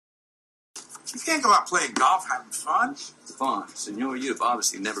You can't go out playing golf having fun. Fun. Senor, you have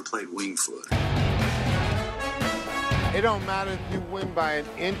obviously never played wing foot. It don't matter if you win by an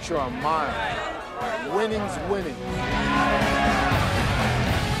inch or a mile. Winning's winning.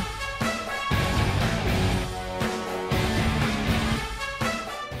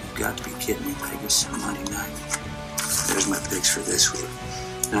 You've got to be kidding me, Vegas. Monday night. There's my picks for this week.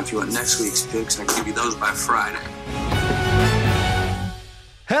 Now, if you want next week's picks, I can give you those by Friday.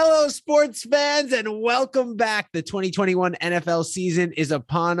 Hello, sports fans, and welcome back. The 2021 NFL season is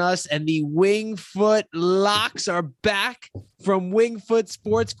upon us, and the Wingfoot locks are back from Wingfoot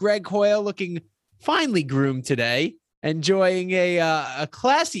Sports. Greg Hoyle looking finely groomed today, enjoying a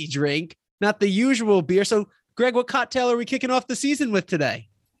classy drink, not the usual beer. So, Greg, what cocktail are we kicking off the season with today?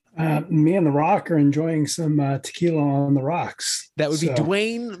 Me and The Rock are enjoying some tequila on the rocks. That would be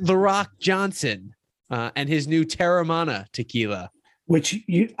Dwayne The Rock Johnson and his new Terramana tequila. Which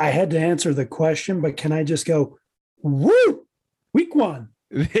I had to answer the question, but can I just go, woo, week one?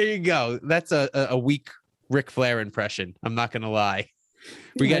 There you go. That's a weak Ric Flair impression. I'm not going to lie.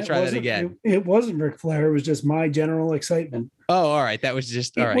 We got to try that again. It wasn't Ric Flair. It was just my general excitement. Oh, all right. That was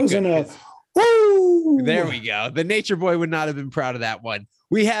just, all right. It wasn't a, woo. There we go. The Nature Boy would not have been proud of that one.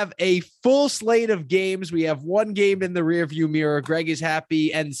 We have a full slate of games. We have one game in the rearview mirror. Greg is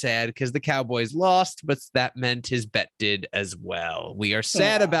happy and sad because the Cowboys lost, but that meant his bet did as well. We are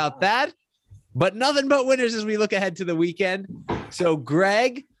sad about that, but nothing but winners as we look ahead to the weekend. So,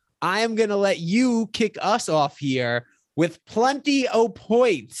 Greg, I am going to let you kick us off here with plenty of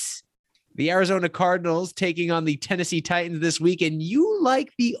points. The Arizona Cardinals taking on the Tennessee Titans this week, and you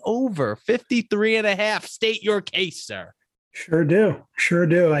like the over 53.5. State your case, sir. Sure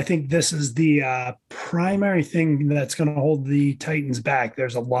do. I think this is the primary thing that's going to hold the Titans back.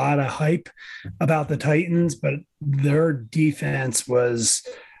 There's a lot of hype about the Titans, but their defense was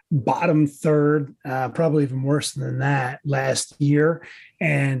bottom third, probably even worse than that last year,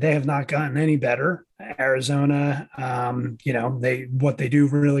 and they have not gotten any better. Arizona, what they do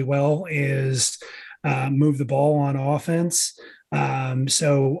really well is move the ball on offense.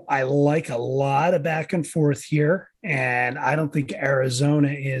 So I like a lot of back and forth here, and I don't think Arizona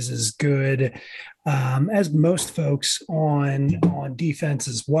is as good as most folks on defense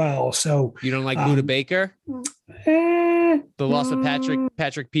as well. So you don't like Budda Baker? The loss of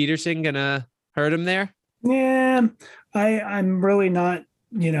Patrick Peterson gonna hurt him there? Yeah, I'm really not.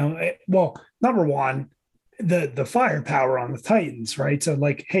 Well, number one, the firepower on the Titans, right? So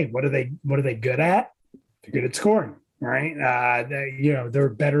like, hey, what are they good at? They're good at scoring. Right. They're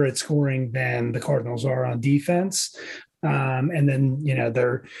better at scoring than the Cardinals are on defense. And then,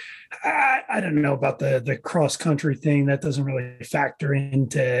 I don't know about the cross country thing. That doesn't really factor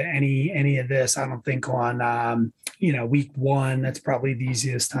into any of this. I don't think on, week one, that's probably the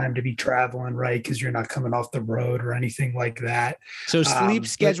easiest time to be traveling, right? Because you're not coming off the road or anything like that. So sleep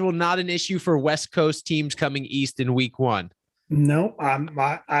schedule, not an issue for West Coast teams coming east in week one. No,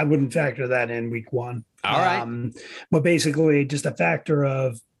 I wouldn't factor that in week one. All right. But basically just a factor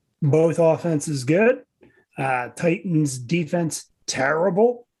of both offenses good, Titans defense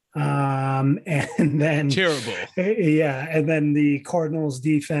terrible, and then terrible. Yeah, and then the Cardinals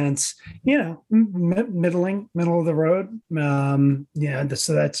defense, middle of the road.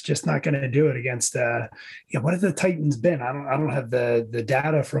 So that's just not going to do it against. What have the Titans been? I don't have the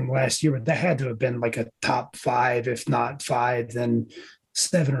data from last year, but that had to have been like a top 5, if not 5, then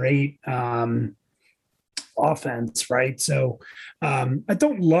 7 or 8. Offense, right? So I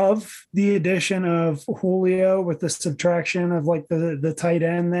don't love the addition of Julio with the subtraction of like the tight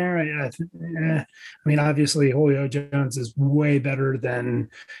end there. I mean, obviously Julio Jones is way better than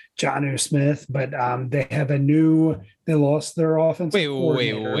Jonnu Smith, but they lost their offensive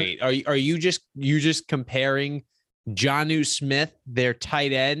coordinator. Wait. Are you just comparing Jonnu Smith, their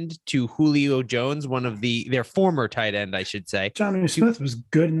tight end, to Julio Jones, one of their former tight end, I should say? Jonnu Smith was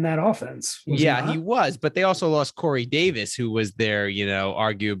good in that offense. He was, but they also lost Corey Davis, who was their,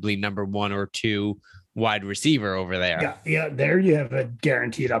 arguably number 1 or 2 wide receiver over there. Yeah. There you have a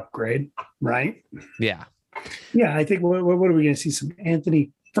guaranteed upgrade, right? Yeah. Yeah. I think what are we going to see? Some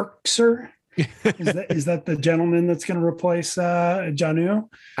Anthony Firkser? Is that the gentleman that's going to replace Jonnu?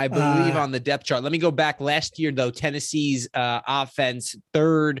 I believe on the depth chart. Let me go back. Last year, though, Tennessee's offense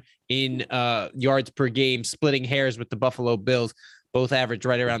third in yards per game, splitting hairs with the Buffalo Bills. Both average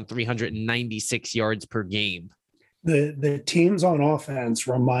right around 396 yards per game. The teams on offense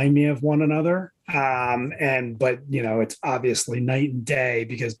remind me of one another, but it's obviously night and day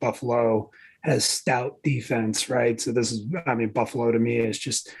because Buffalo has stout defense, right? So Buffalo to me is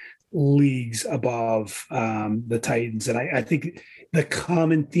just leagues above the Titans. And I think the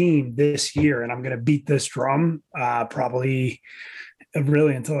common theme this year, and I'm going to beat this drum probably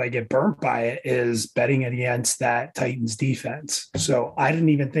really until I get burnt by it, is betting against that Titans defense. So I didn't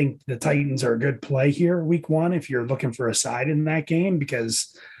even think the Titans are a good play here week one if you're looking for a side in that game,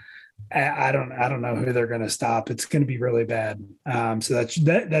 because I don't know who they're going to stop. It's going to be really bad. So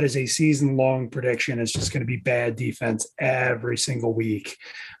that is a season long prediction. It's just going to be bad defense every single week.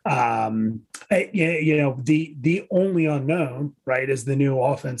 The only unknown, right, is the new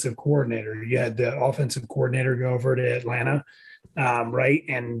offensive coordinator. You had the offensive coordinator go over to Atlanta, right,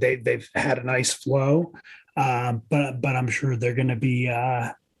 and they've had a nice flow, but I'm sure they're going to be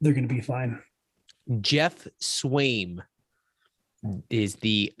fine. Jeff Swaim is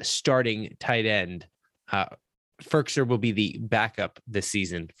the starting tight end. Firkser will be the backup this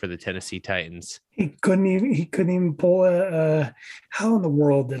season for the Tennessee Titans. He couldn't even pull a how in the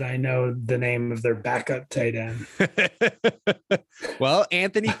world did I know the name of their backup tight end? Well,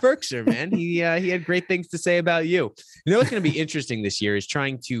 Anthony Firkser, man, he had great things to say about you. You know what's going to be interesting this year is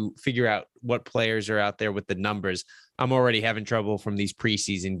trying to figure out what players are out there with the numbers. I'm already having trouble from these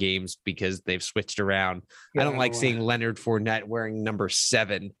preseason games because they've switched around. Yeah, I don't like seeing Leonard Fournette wearing number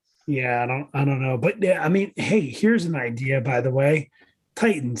 7. Yeah, I don't know. But yeah, I mean, hey, here's an idea, by the way.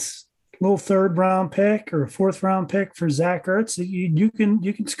 Titans, little 3rd round pick or a 4th round pick for Zach Ertz. You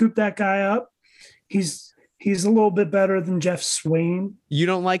can scoop that guy up. He's a little bit better than Jeff Swaim. You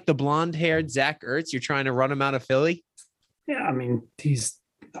don't like the blonde-haired Zach Ertz? You're trying to run him out of Philly? Yeah, I mean,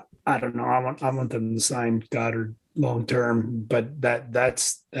 I don't know. I want them to sign Goddard long term, but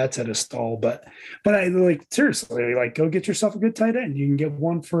that's at a stall. But I like, seriously, like, go get yourself a good tight end. You can get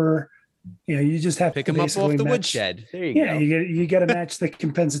one for, you just have pick to him up off the woodshed. There you go. You got to match the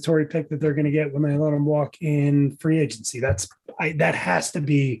compensatory pick that they're going to get when they let them walk in free agency. That has to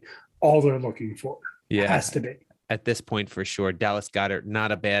be all they're looking for. Yeah, it has to be at this point for sure. Dallas Goedert,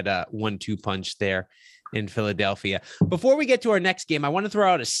 not a bad 1-2 punch there in Philadelphia. Before we get to our next game, I want to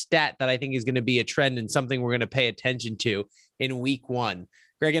throw out a stat that I think is going to be a trend and something we're going to pay attention to in week 1.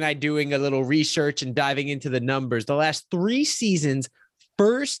 Greg and I doing a little research and diving into the numbers. The last 3 seasons,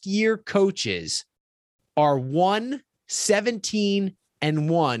 first-year coaches are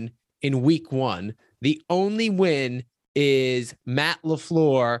 1-17-1 in week 1. The only win is Matt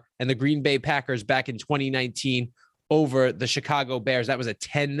LaFleur and the Green Bay Packers back in 2019 over the Chicago Bears. That was a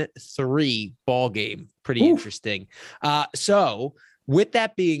 10-3 ball game. Pretty interesting. So with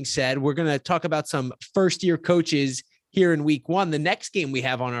that being said, we're going to talk about some first-year coaches here in week 1. The next game we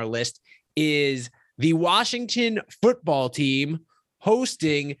have on our list is the Washington football team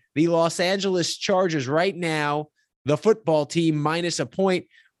hosting the Los Angeles Chargers. Right now, the football team minus a point.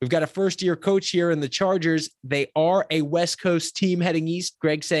 We've got a first-year coach here in the Chargers. They are a West Coast team heading east.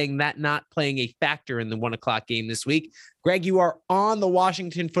 Greg saying that not playing a factor in the 1:00 game this week. Greg, you are on the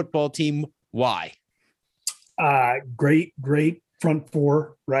Washington football team. Why? Great front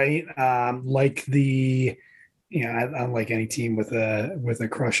four, right? Like I don't like any team with a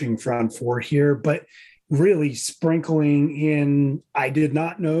crushing front four here, but really sprinkling in. I did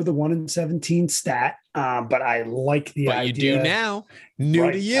not know the 1-17 stat, but I like the idea. You do now.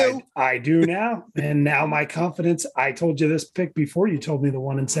 New to you. I do now. And now my confidence, I told you this pick before you told me the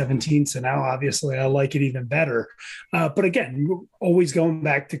 1-17. So now obviously I like it even better. But again, always going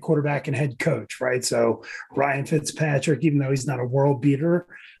back to quarterback and head coach, right? So Ryan Fitzpatrick, even though he's not a world beater,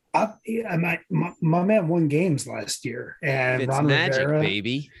 my man won games last year. And Ron magic, Rivera,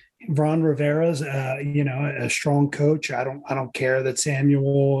 baby. Ron Rivera's, a strong coach. I don't care that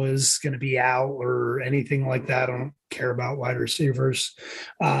Samuel is going to be out or anything like that. I don't care about wide receivers.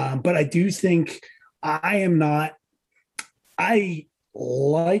 But I do think I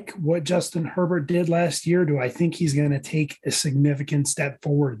like what Justin Herbert did last year. Do I think he's going to take a significant step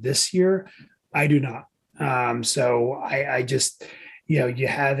forward this year? I do not. So I just, you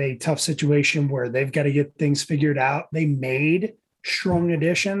have a tough situation where they've got to get things figured out. They made strong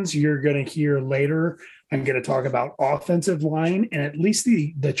additions. You're going to hear later, I'm going to talk about offensive line, and at least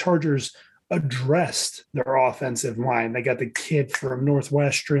the Chargers addressed their offensive line. They got the kid from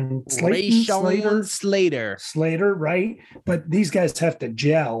Northwestern, Slater, right? But these guys have to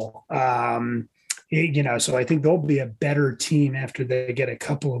gel. So I think they'll be a better team after they get a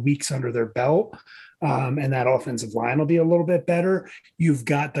couple of weeks under their belt. And that offensive line will be a little bit better. You've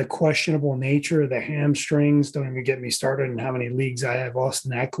got the questionable nature of the hamstrings. Don't even get me started on how many leagues I have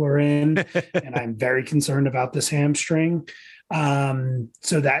Austin Eckler in. And I'm very concerned about this hamstring.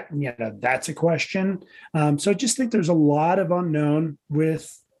 So that's a question. So I just think there's a lot of unknown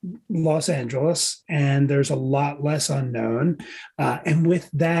with Los Angeles, and there's a lot less unknown. And with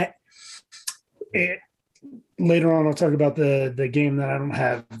that, later on, I'll talk about the game that I don't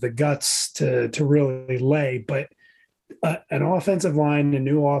have the guts to really lay, but an offensive line, a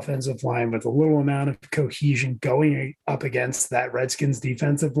new offensive line with a little amount of cohesion going up against that Redskins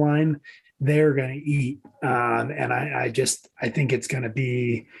defensive line, they're going to eat. And I think it's going to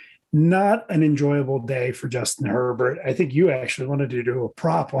be not an enjoyable day for Justin Herbert. I think you actually wanted to do a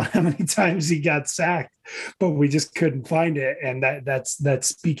prop on how many times he got sacked, but we just couldn't find it. And that's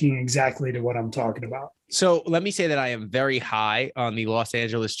speaking exactly to what I'm talking about. So let me say that I am very high on the Los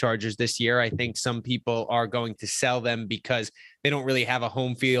Angeles Chargers this year. I think some people are going to sell them because they don't really have a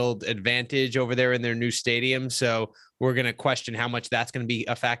home field advantage over there in their new stadium. So we're going to question how much that's going to be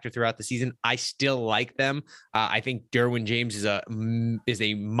a factor throughout the season. I still like them. I think Derwin James is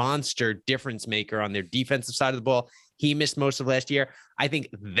a monster difference maker on their defensive side of the ball. He missed most of last year. I think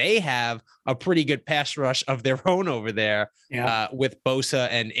they have a pretty good pass rush of their own over there with Bosa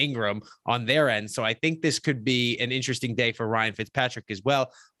and Ingram on their end. So I think this could be an interesting day for Ryan Fitzpatrick as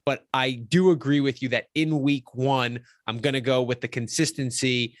well. But I do agree with you that in week one, I'm going to go with the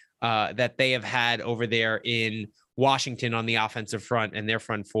consistency that they have had over there in Washington on the offensive front and their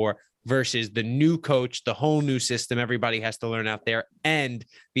front four versus the new coach, the whole new system everybody has to learn out there, and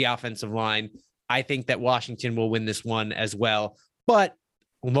the offensive line. I think that Washington will win this one as well. But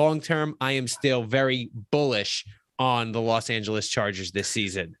long term, I am still very bullish on the Los Angeles Chargers this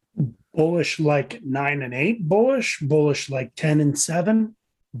season. Bullish like 9-8, bullish like 10-7.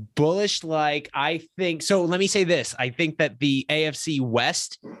 Bullish like, I think so. Let me say this. I think that the AFC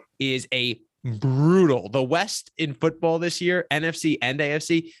West is a brutal, the West in football this year, NFC and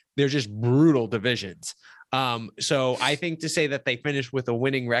AFC, they're just brutal divisions. So I think to say that they finished with a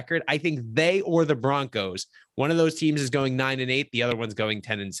winning record, I think they or the Broncos, one of those teams is going 9-8, the other one's going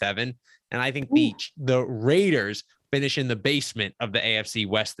 10-7. And I think the Raiders finish in the basement of the AFC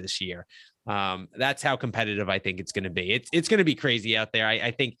West this year. That's how competitive I think it's going to be. It's going to be crazy out there.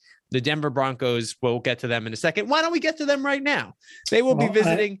 I think the Denver Broncos, we'll get to them in a second. Why don't we get to them right now? They will be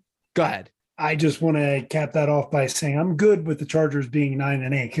visiting. Go ahead. I just want to cap that off by saying I'm good with the Chargers being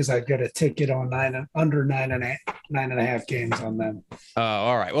 9-8 because I've got a ticket on under 9.5 games on them.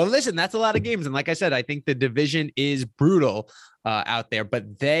 All right. Well, listen, that's a lot of games. And like I said, I think the division is brutal out there,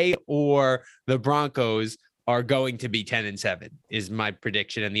 but they or the Broncos are going to be 10-7 is my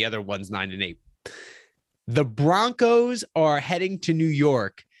prediction. And the other one's 9-8. The Broncos are heading to New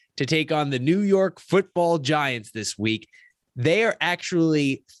York to take on the New York Football Giants this week. They are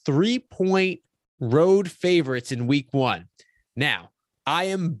actually 3-point road favorites in week one. Now, I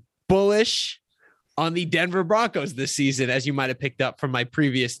am bullish on the Denver Broncos this season, as you might have picked up from my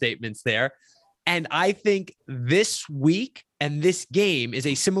previous statements there. And I think this week and this game is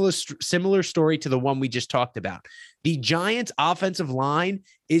a similar story to the one we just talked about. The Giants' offensive line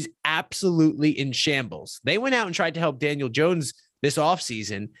is absolutely in shambles. They went out and tried to help Daniel Jones this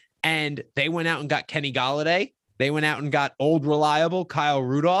offseason, and they went out and got Kenny Golladay. They went out and got old reliable Kyle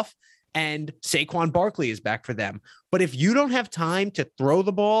Rudolph, and Saquon Barkley is back for them. But if you don't have time to throw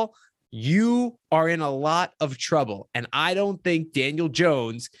the ball, you are in a lot of trouble. And I don't think Daniel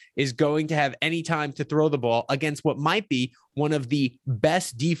Jones is going to have any time to throw the ball against what might be one of the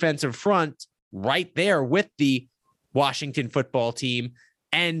best defensive fronts right there with the Washington football team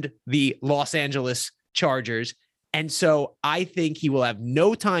and the Los Angeles Chargers. And so I think he will have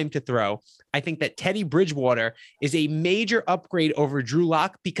no time to throw. I think that Teddy Bridgewater is a major upgrade over Drew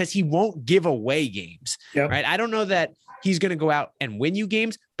Lock because he won't give away games, right? I don't know that he's going to go out and win you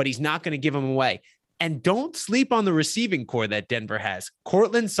games, but he's not going to give them away. And don't sleep on the receiving core that Denver has.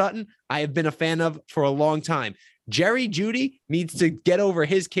 Cortland Sutton, I have been a fan of for a long time. Jerry Jeudy needs to get over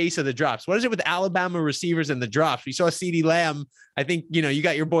his case of the drops. What is it with Alabama receivers and the drops? We saw CeeDee Lamb. I think, you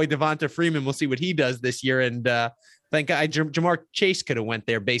got your boy Devonta Freeman. We'll see what he does this year. And thank God Jamar Chase could have went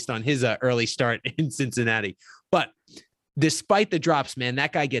there based on his early start in Cincinnati. But despite the drops, man,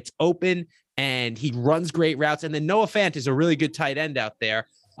 that guy gets open and he runs great routes. And then Noah Fant is a really good tight end out there.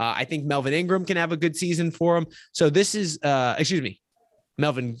 I think Melvin Ingram can have a good season for him. So this is,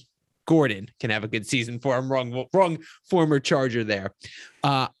 Melvin Gordon can have a good season for him. Wrong former Charger there.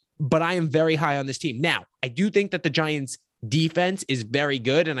 But I am very high on this team. Now, I do think that the Giants defense is very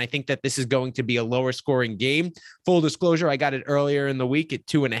good, and I think that this is going to be a lower scoring game. Full disclosure, I got it earlier in the week at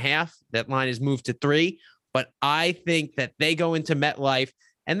 2.5. That line is moved to 3. But I think that they go into MetLife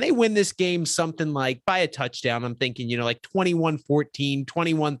and they win this game something like by a touchdown. I'm thinking, like 21-14,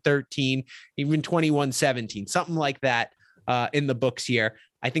 21-13, even 21-17, something like that in the books here.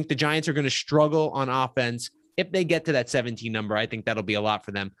 I think the Giants are going to struggle on offense. If they get to that 17 number, I think that'll be a lot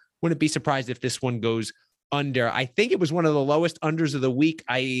for them. Wouldn't be surprised if this one goes under. I think it was one of the lowest unders of the week.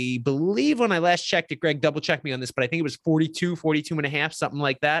 I believe when I last checked it, Greg, double check me on this, but I think it was 42 and a half, something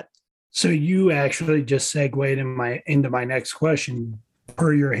like that. So you actually just segued into my next question.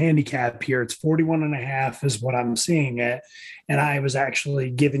 Per your handicap here, it's 41 and a half is what I'm seeing it. And I was actually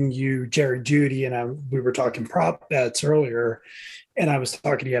giving you Jerry Jeudy, and we were talking prop bets earlier, and I was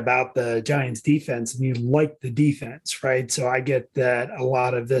talking to you about the Giants defense, and you like the defense, right? So I get that a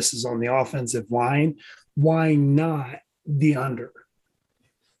lot of this is on the offensive line. Why not the under?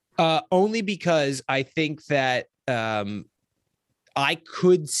 Only because I think that I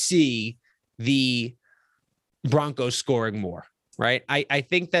could see the Broncos scoring more. Right. I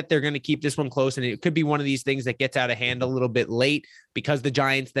think that they're going to keep this one close, and it could be one of these things that gets out of hand a little bit late because the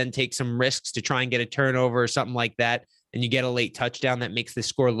Giants then take some risks to try and get a turnover or something like that. And you get a late touchdown that makes the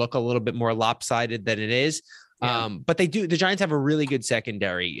score look a little bit more lopsided than it is. Yeah. But the Giants have a really good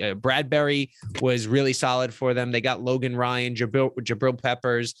secondary. Bradbury was really solid for them. They got Logan Ryan, Jabril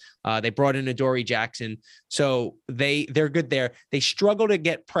Peppers. They brought in Adoree Jackson. So they're good there. They struggle to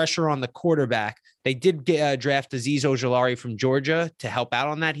get pressure on the quarterback. They did draft Azeez Ojulari from Georgia to help out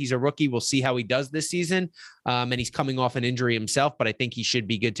on that. He's a rookie. We'll see how he does this season. And he's coming off an injury himself, but I think he should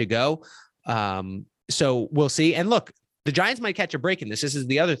be good to go. So we'll see. And look, the Giants might catch a break in this. This is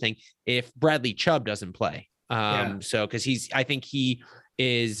the other thing. If Bradley Chubb doesn't play. So because I think he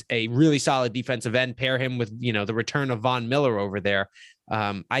is a really solid defensive end. Pair him with, the return of Von Miller over there.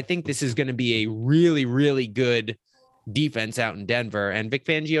 I think this is going to be a really, really good defense out in Denver. And Vic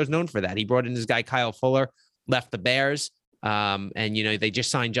Fangio is known for that. He brought in this guy, Kyle Fuller, left the Bears. And, they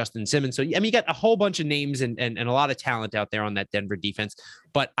just signed Justin Simmons. So, you got a whole bunch of names and a lot of talent out there on that Denver defense.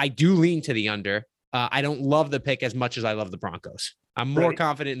 But I do lean to the under. I don't love the pick as much as I love the Broncos. I'm more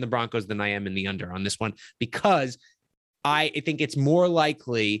confident in the Broncos than I am in the under on this one, because I think it's more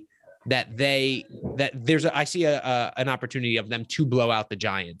likely that I see an opportunity of them to blow out the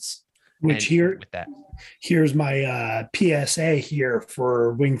Giants. Here's my PSA here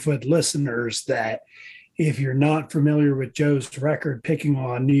for Wingfoot listeners, that if you're not familiar with Joe's record picking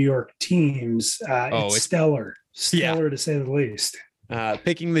on New York teams, it's stellar to say the least.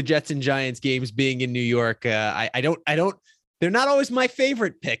 Picking the Jets and Giants games being in New York, I don't. They're not always my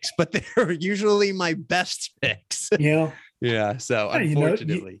favorite picks, but they're usually my best picks. Yeah. So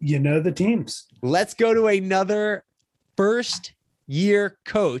unfortunately, the teams. Let's go to another first-year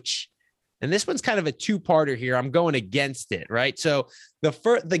coach, and this one's kind of a two-parter here. I'm going against it, right? So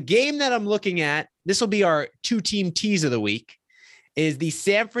the game that I'm looking at, this will be our two-team tease of the week, is the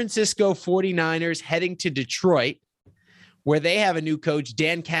San Francisco 49ers heading to Detroit, where they have a new coach,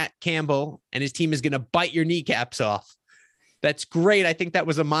 Dan Campbell, and his team is going to bite your kneecaps off. That's great. I think that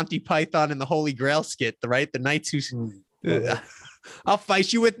was a Monty Python and the Holy Grail skit, right? The knights who I'll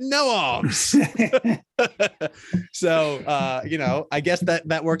fight you with no arms. So, I guess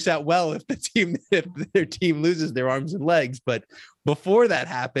that works out well if their team loses their arms and legs. But before that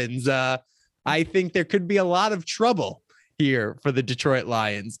happens, I think there could be a lot of trouble here for the Detroit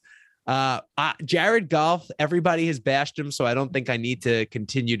Lions. Jared Goff, everybody has bashed him, so I don't think I need to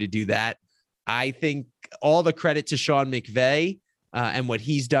continue to do that. I think all the credit to Sean McVay and what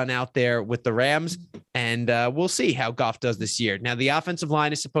he's done out there with the Rams, and we'll see how Goff does this year. Now, the offensive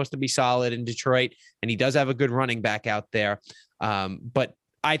line is supposed to be solid in Detroit, and he does have a good running back out there, but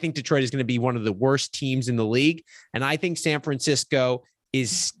I think Detroit is going to be one of the worst teams in the league, and I think San Francisco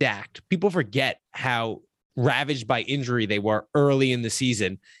is stacked. People forget how ravaged by injury they were early in the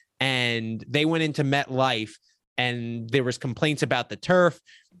season, and they went into MetLife, and there was complaints about the turf.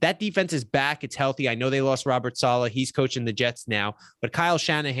 That defense is back. It's healthy. I know they lost Robert Saleh. He's coaching the Jets now, but Kyle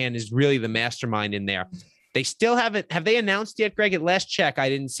Shanahan is really the mastermind in there. They still haven't. Have they announced yet, Greg? At last check, I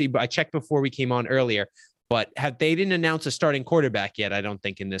didn't see, but I checked before we came on earlier. But they didn't announce a starting quarterback yet, I don't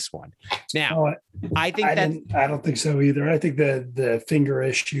think, in this one. Now, I don't think so either. I think the finger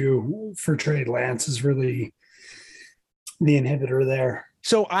issue for Trey Lance is really the inhibitor there.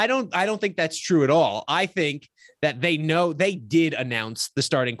 So I don't think that's true at all. I think that they know they did announce the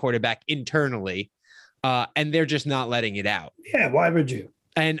starting quarterback internally, and they're just not letting it out. Yeah, why would you?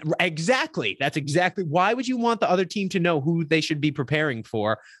 And exactly, that's exactly why would you want the other team to know who they should be preparing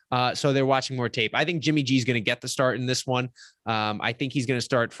for? So they're watching more tape. I think Jimmy G is going to get the start in this one. I think he's going to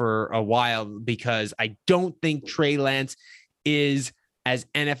start for a while, because I don't think Trey Lance is as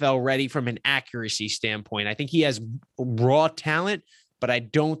NFL ready from an accuracy standpoint. I think he has raw talent, but I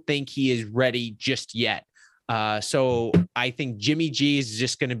don't think he is ready just yet. So I think Jimmy G is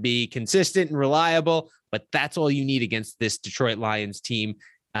just going to be consistent and reliable, but that's all you need against this Detroit Lions team.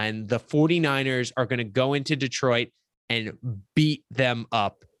 And the 49ers are going to go into Detroit and beat them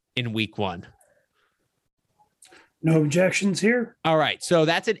up in week 1. No objections here. All right. So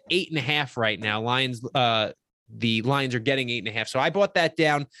that's at 8.5 right now. The Lions are getting 8.5. So I bought that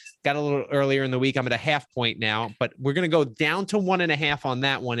down, got a little earlier in the week. I'm at a half point now, but we're going to go down to 1.5 on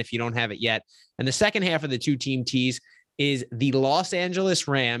that one if you don't have it yet. And the second half of the two team tease is the Los Angeles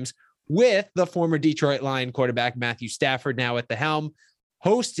Rams with the former Detroit Lion quarterback Matthew Stafford now at the helm,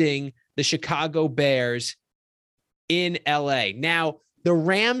 hosting the Chicago Bears in LA. Now, the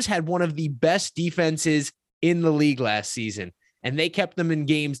Rams had one of the best defenses in the league last season, and they kept them in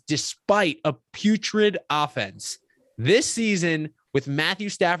games despite a putrid offense. This season, with Matthew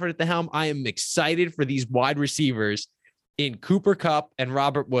Stafford at the helm, I am excited for these wide receivers in Cooper Kupp and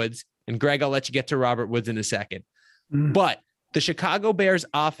Robert Woods. And Greg, I'll let you get to Robert Woods in a second. But the Chicago Bears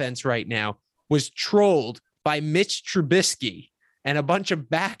offense right now was trolled by Mitch Trubisky and a bunch of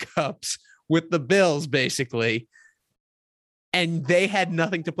backups with the Bills, basically. And they had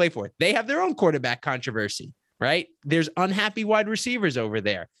nothing to play for. They have their own quarterback controversy, right? There's unhappy wide receivers over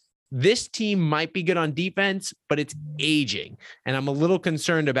there. This team might be good on defense, but it's aging. And I'm a little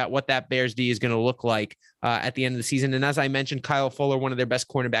concerned about what that Bears D is going to look like at the end of the season. And as I mentioned, Kyle Fuller, one of their best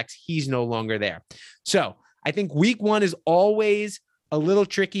cornerbacks, he's no longer there. So I think week one is always a little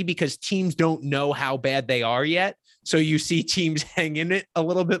tricky because teams don't know how bad they are yet. So you see teams hang in it a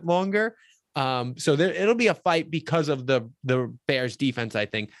little bit longer. So it'll be a fight because of the Bears defense, I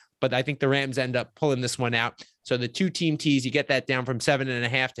think. But I think the Rams end up pulling this one out. So the two team tees, you get that down from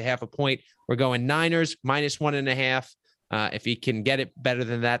 7.5 to half a point. We're going Niners minus 1.5. If you can get it better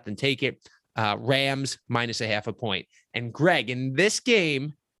than that, then take it. Rams minus a half a point. And Greg, in this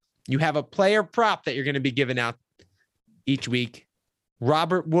game, you have a player prop that you're going to be giving out each week.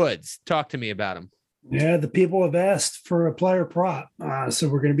 Robert Woods. Talk to me about him. Yeah, the people have asked for a player prop. So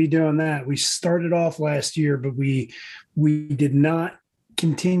we're going to be doing that. We started off last year, but we did not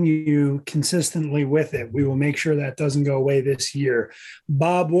continue consistently with it. We will make sure that doesn't go away this year.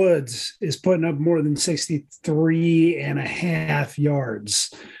 Bob Woods is putting up more than 63.5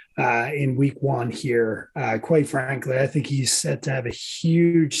 yards in week one here. Quite frankly, I think he's set to have a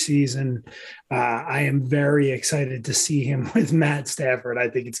huge season. I am very excited to see him with Matt Stafford. I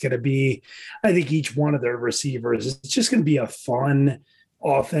think each one of their receivers, it's just going to be a fun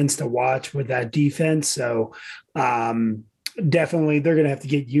offense to watch with that defense. So, definitely they're going to have to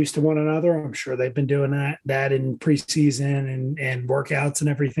get used to one another. I'm sure they've been doing that in preseason and workouts and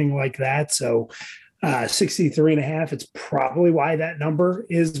everything like that. So 63.5, it's probably why that number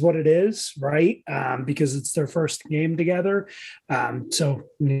is what it is, right? Because it's their first game together. So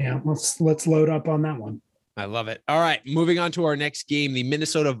yeah, let's load up on that one. I love it. All right, moving on to our next game. The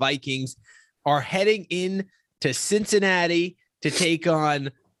Minnesota Vikings are heading in to Cincinnati to take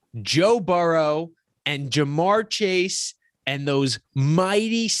on Joe Burrow and Jamar Chase and those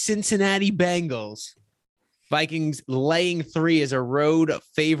mighty Cincinnati Bengals. Vikings laying 3 as a road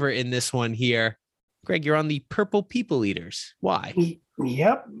favorite in this one here. Greg, you're on the Purple People Eaters. Why?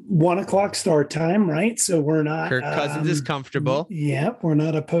 Yep. 1:00 start time, right? So we're not. Kirk Cousins is comfortable. Yep. We're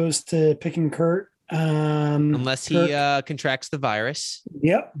not opposed to picking Kurt. Unless he contracts the virus.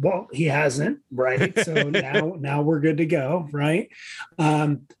 Yep. Well, he hasn't, right? So now we're good to go, right?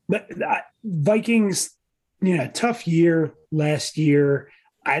 But Vikings, tough year last year.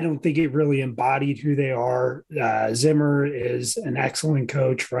 I don't think it really embodied who they are. Zimmer is an excellent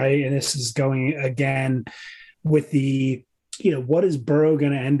coach, right? And this is going again with the, what is Burrow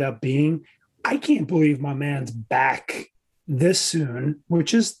going to end up being? I can't believe my man's back this soon,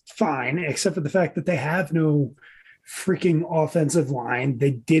 which is fine, except for the fact that they have no freaking offensive line.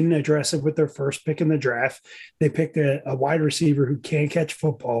 They didn't address it with their first pick in the draft. They picked a wide receiver who can't catch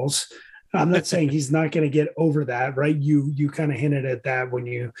footballs. I'm not saying he's not going to get over that, right? You kind of hinted at that when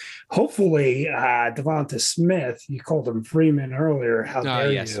you, hopefully, Devonta Smith, you called him Freeman earlier. How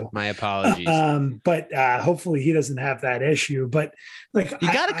dare you? My apologies. But hopefully he doesn't have that issue. But like,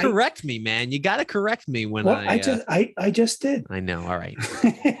 you got to correct me, man. You got to correct me when I just did. I know. All right.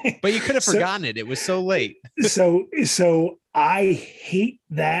 But you could have forgotten it. It was so late. So I hate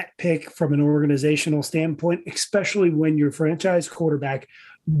that pick from an organizational standpoint, especially when your franchise quarterback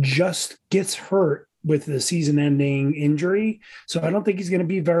just gets hurt with the season-ending injury. So I don't think he's going to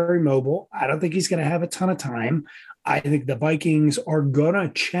be very mobile. I don't think he's going to have a ton of time. I think the Vikings are going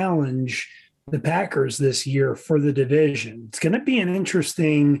to challenge the Packers this year for the division. It's going to be an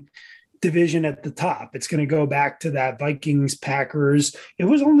interesting division at the top. It's going to go back to that Vikings-Packers. It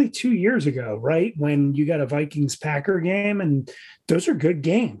was only 2 years ago, right, when you got a Vikings-Packer game, and those are good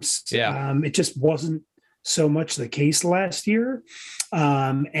games. Yeah. It just wasn't so much the case last year.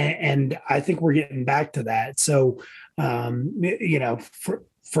 And I think we're getting back to that. So,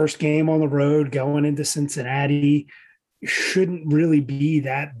 first game on the road going into Cincinnati shouldn't really be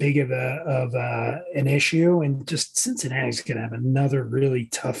that big of an issue. And just Cincinnati's going to have another really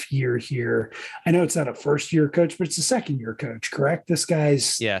tough year here. I know it's not a first year coach, but it's a second year coach, correct? This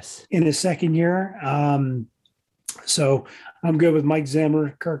guy's in his second year. So I'm good with Mike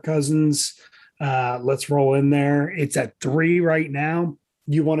Zimmer, Kirk Cousins. Let's roll in there. It's at 3 right now.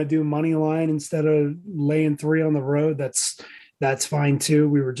 You want to do money line instead of laying 3 on the road? That's fine too.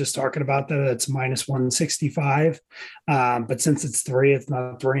 We were just talking about that. It's minus 165. But since it's 3, it's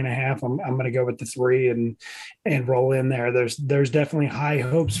not 3.5. I'm going to go with the 3 and roll in there. There's definitely high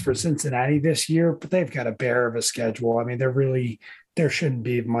hopes for Cincinnati this year, but they've got a bear of a schedule. I mean, there shouldn't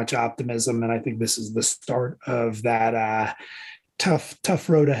be much optimism. And I think this is the start of that tough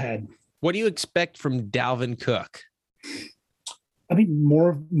road ahead. What do you expect from Dalvin Cook? I mean,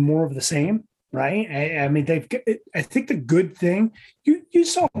 more of the same. Right. I mean, I think the good thing you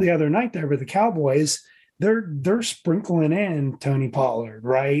saw the other night there with the Cowboys, they're sprinkling in Tony Pollard,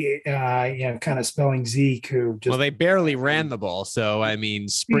 right? Kind of spelling Zeke, who just, well, they barely ran the ball. So, I mean,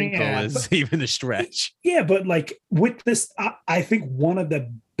 sprinkle is even a stretch. Yeah. But like with this, I think one of the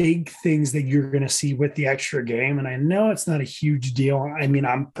big things that you're going to see with the extra game, and I know it's not a huge deal. I mean,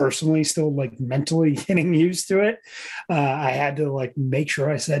 I'm personally still like mentally getting used to it. I had to like make sure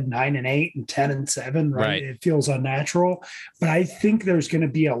I said 9 and 8 and 10 and 7, right? It feels unnatural, but I think there's going to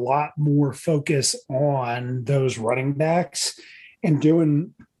be a lot more focus on those running backs and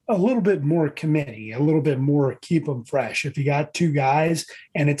doing a little bit more committee, a little bit more keep them fresh. If you got 2 guys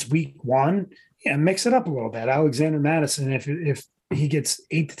and it's week 1, mix it up a little bit. Alexander Madison, if he gets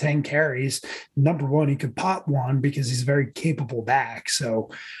 8 to 10 carries, number one, he could pop one because he's a very capable back. So,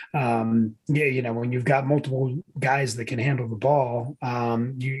 when you've got multiple guys that can handle the ball,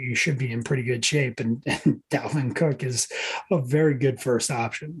 you should be in pretty good shape. And Dalvin Cook is a very good first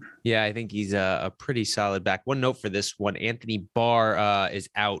option. Yeah, I think he's a pretty solid back. One note for this one, Anthony Barr is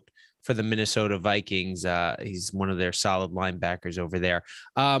out for the Minnesota Vikings. He's one of their solid linebackers over there.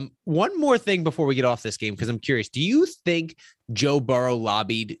 One more thing before we get off this game, because I'm curious, do you think Joe Burrow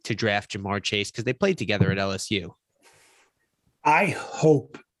lobbied to draft Jamar Chase because they played together at LSU? I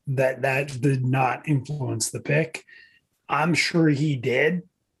hope that did not influence the pick. I'm sure he did,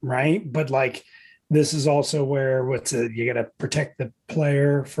 right? But like, this is also where you got to protect the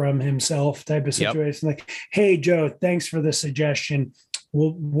player from himself type of situation. Yep. Like, hey, Joe, thanks for the suggestion.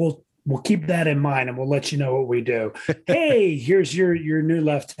 We'll keep that in mind and we'll let you know what we do. Hey, here's your new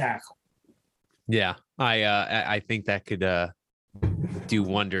left tackle. Yeah, I think that could do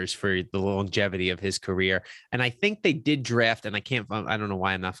wonders for the longevity of his career. And I think they did draft, and I don't know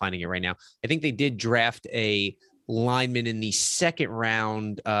why I'm not finding it right now. I think they did draft a lineman in the second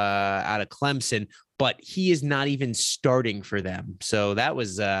round out of Clemson, but he is not even starting for them. So that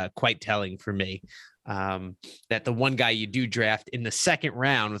was quite telling for me. That the one guy you do draft in the second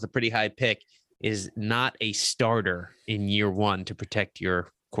round with a pretty high pick is not a starter in year 1 to protect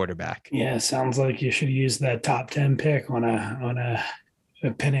your quarterback. Yeah, sounds like you should use that top 10 pick on a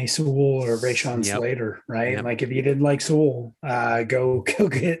Penei Sewell or Rashawn Slater, right? Yep. Like if you didn't like Sewell, go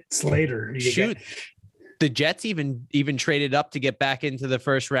get Slater. The Jets even traded up to get back into the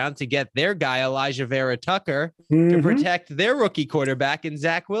first round to get their guy Elijah Vera Tucker to protect their rookie quarterback in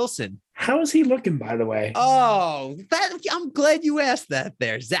Zach Wilson. How is he looking, by the way? Oh, I'm glad you asked that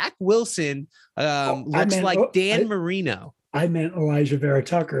there. Zach Wilson looks like Dan Marino. I meant Elijah Vera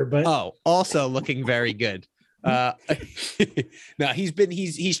Tucker, but also looking very good. No,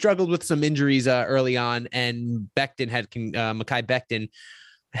 he struggled with some injuries early on, and Mekhi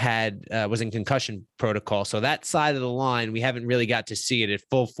Becton was in concussion protocol. So that side of the line, we haven't really got to see it at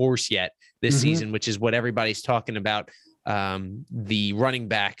full force yet this season, which is what everybody's talking about. The running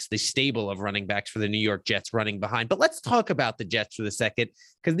backs, the stable of running backs for the New York Jets running behind. But let's talk about the Jets for a second,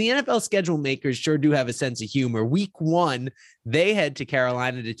 because the NFL schedule makers sure do have a sense of humor. Week 1, they head to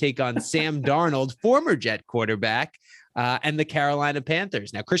Carolina to take on Sam Darnold, former Jet quarterback, and the Carolina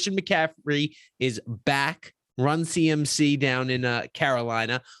Panthers. Now, Christian McCaffrey is back, run CMC down in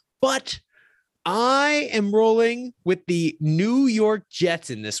Carolina, but I am rolling with the New York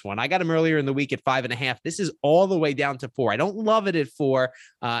Jets in this one. I got them earlier in the week at 5.5. This is all the way down to 4. I don't love it at 4.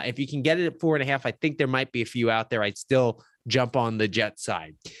 If you can get it at 4.5, I think there might be a few out there. I'd still jump on the Jet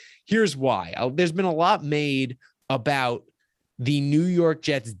side. Here's why. There's been a lot made about the New York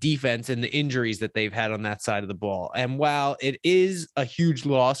Jets defense and the injuries that they've had on that side of the ball. And while it is a huge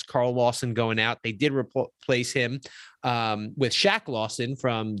loss, Carl Lawson going out, they did replace him with Shaq Lawson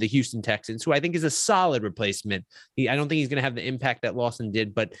from the Houston Texans, who I think is a solid replacement. I don't think he's going to have the impact that Lawson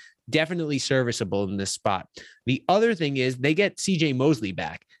did, but definitely serviceable in this spot. The other thing is they get CJ Mosley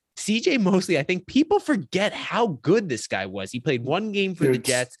back. CJ Mosley, I think people forget how good this guy was. He played one game for the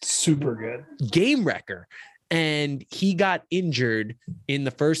Jets. Super good. Game wrecker. And he got injured in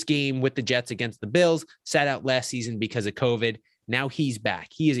the first game with the Jets against the Bills, sat out last season because of COVID. Now he's back.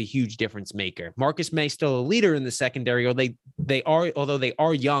 He is a huge difference maker. Marcus May still a leader in the secondary, although they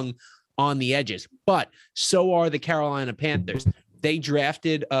are young on the edges, but so are the Carolina Panthers. They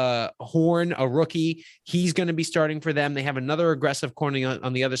drafted Horn, a rookie. He's going to be starting for them. They have another aggressive corner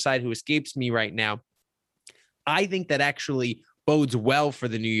on the other side who escapes me right now. I think that actually bodes well for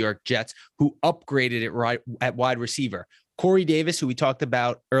the New York Jets, who upgraded it right at wide receiver. Corey Davis, who we talked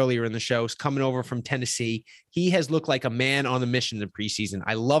about earlier in the show, is coming over from Tennessee. He has looked like a man on a mission in the preseason.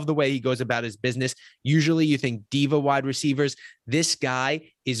 I love the way he goes about his business. Usually you think diva wide receivers. This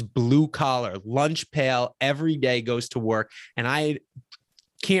guy is blue collar, lunch pail, every day goes to work. And I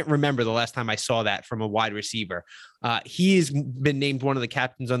can't remember the last time I saw that from a wide receiver. He has been named one of the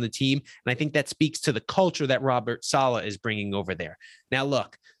captains on the team. And I think that speaks to the culture that Robert Saleh is bringing over there. Now,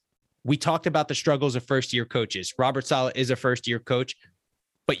 look, we talked about the struggles of first-year coaches. Robert Saleh is a first-year coach,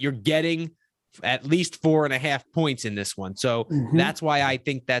 but you're getting at least 4.5 points in this one. So that's why I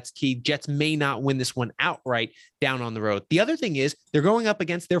think that's key. Jets may not win this one outright down on the road. The other thing is they're going up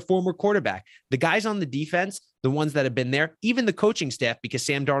against their former quarterback. The guys on the defense, the ones that have been there, even the coaching staff, because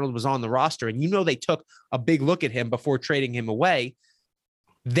Sam Darnold was on the roster, and they took a big look at him before trading him away.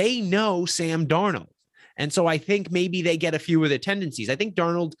 They know Sam Darnold. And so I think maybe they get a few of the tendencies. I think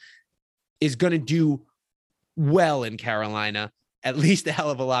Darnold is going to do well in Carolina, at least a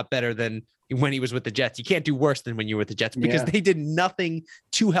hell of a lot better than when he was with the Jets. You can't do worse than when you were with the Jets because they did nothing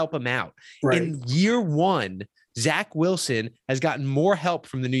to help him out. Right. In year one, Zach Wilson has gotten more help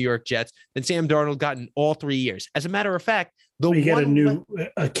from the New York Jets than Sam Darnold got in all 3 years. As a matter of fact, you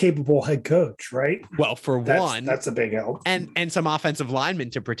get a capable head coach, right? Well, that's a big help. And some offensive linemen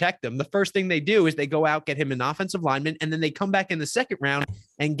to protect them. The first thing they do is they go out, get him an offensive lineman, and then they come back in the second round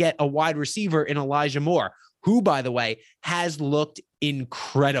and get a wide receiver in Elijah Moore, who, by the way, has looked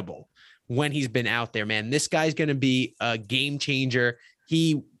incredible when he's been out there, man. This guy's going to be a game changer.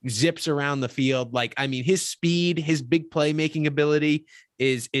 He zips around the field. His speed, his big playmaking ability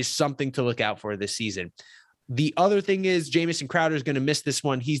is something to look out for this season. The other thing is Jamison Crowder is going to miss this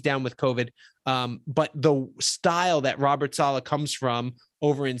one. He's down with COVID. But the style that Robert Saleh comes from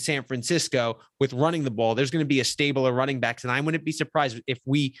over in San Francisco with running the ball, there's going to be a stable of running backs. And I wouldn't be surprised if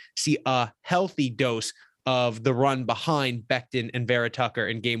we see a healthy dose of the run behind Becton and Vera Tucker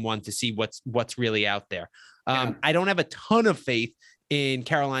in game one to see what's really out there. I don't have a ton of faith in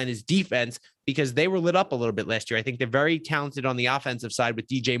Carolina's defense because they were lit up a little bit last year. I think they're very talented on the offensive side with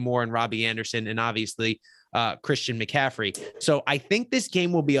DJ Moore and Robbie Anderson and obviously Christian McCaffrey. So I think this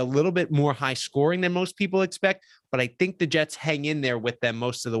game will be a little bit more high scoring than most people expect, but I think the Jets hang in there with them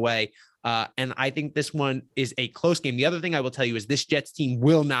most of the way. And I think this one is a close game. The other thing I will tell you is this Jets team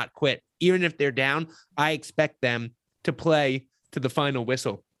will not quit. Even if they're down, I expect them to play to the final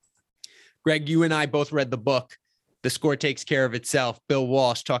whistle. Greg, you and I both read the book, The Score Takes Care of Itself. Bill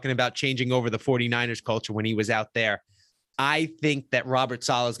Walsh talking about changing over the 49ers culture when he was out there. I think that Robert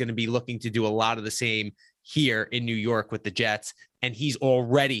Saleh is going to be looking to do a lot of the same here in New York with the Jets, and he's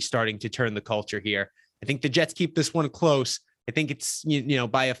already starting to turn the culture here. I think the Jets keep this one close. I think it's,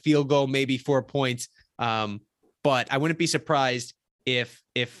 by a field goal, maybe 4 points. But I wouldn't be surprised if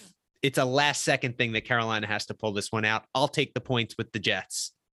it's a last second thing that Carolina has to pull this one out. I'll take the points with the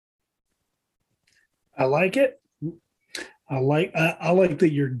Jets. I like it. I like that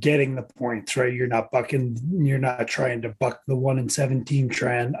you're getting the points, right? You're not trying to buck the 1-17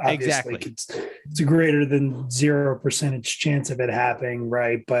 trend. Obviously, exactly. It's a greater than 0% chance of it happening,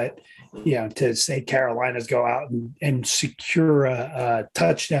 right? But to say Carolina's go out and secure a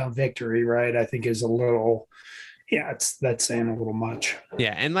touchdown victory, right? I think is a little, that's saying a little much.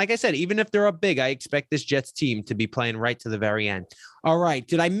 Yeah, and like I said, even if they're up big, I expect this Jets team to be playing right to the very end. All right,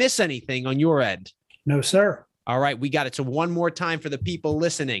 did I miss anything on your end? No, sir. All right, we got it. So one more time for the people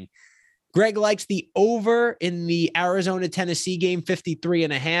listening. Greg likes the over in the Arizona-Tennessee game,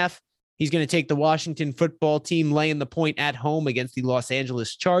 53.5. He's going to take the Washington football team laying the point at home against the Los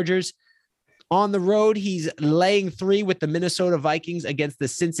Angeles Chargers. On the road, he's laying 3 with the Minnesota Vikings against the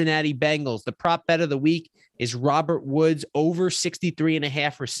Cincinnati Bengals. The prop bet of the week is Robert Woods over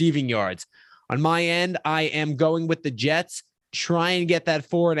 63.5 receiving yards. On my end, I am going with the Jets. try and get that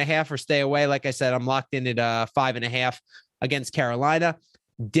 4.5 or stay away. Like I said, I'm locked in at 5.5 against Carolina.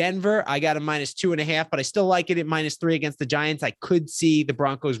 Denver, I got a -2.5, but I still like it at -3 against the Giants. I could see the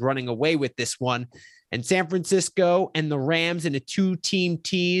Broncos running away with this one. And San Francisco and the Rams in a 2-team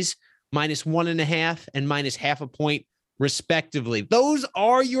tease, -1.5 and -0.5 point, respectively. Those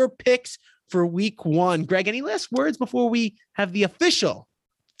are your picks for week 1. Greg, any last words before we have the official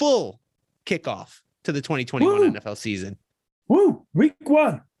full kickoff to the 2021 Woo. NFL season? Woo! Week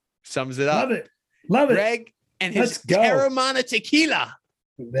 1. Sums it up. Love it. Love it. Greg and his Let's go. Terramana tequila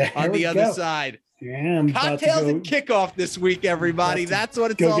There on the we other go. side. Yeah, I'm about to Cocktails go- and kickoff this week, everybody. about to That's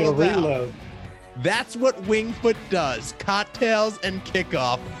what it's go all get a about. reload. That's what Wingfoot does. Cocktails and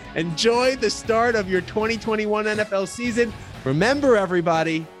kickoff. Enjoy the start of your 2021 NFL season. Remember,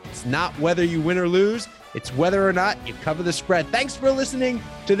 everybody, it's not whether you win or lose, it's whether or not you cover the spread. Thanks for listening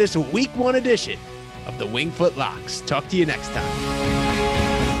to this week 1 edition of the Wingfoot Locks. Talk to you next time.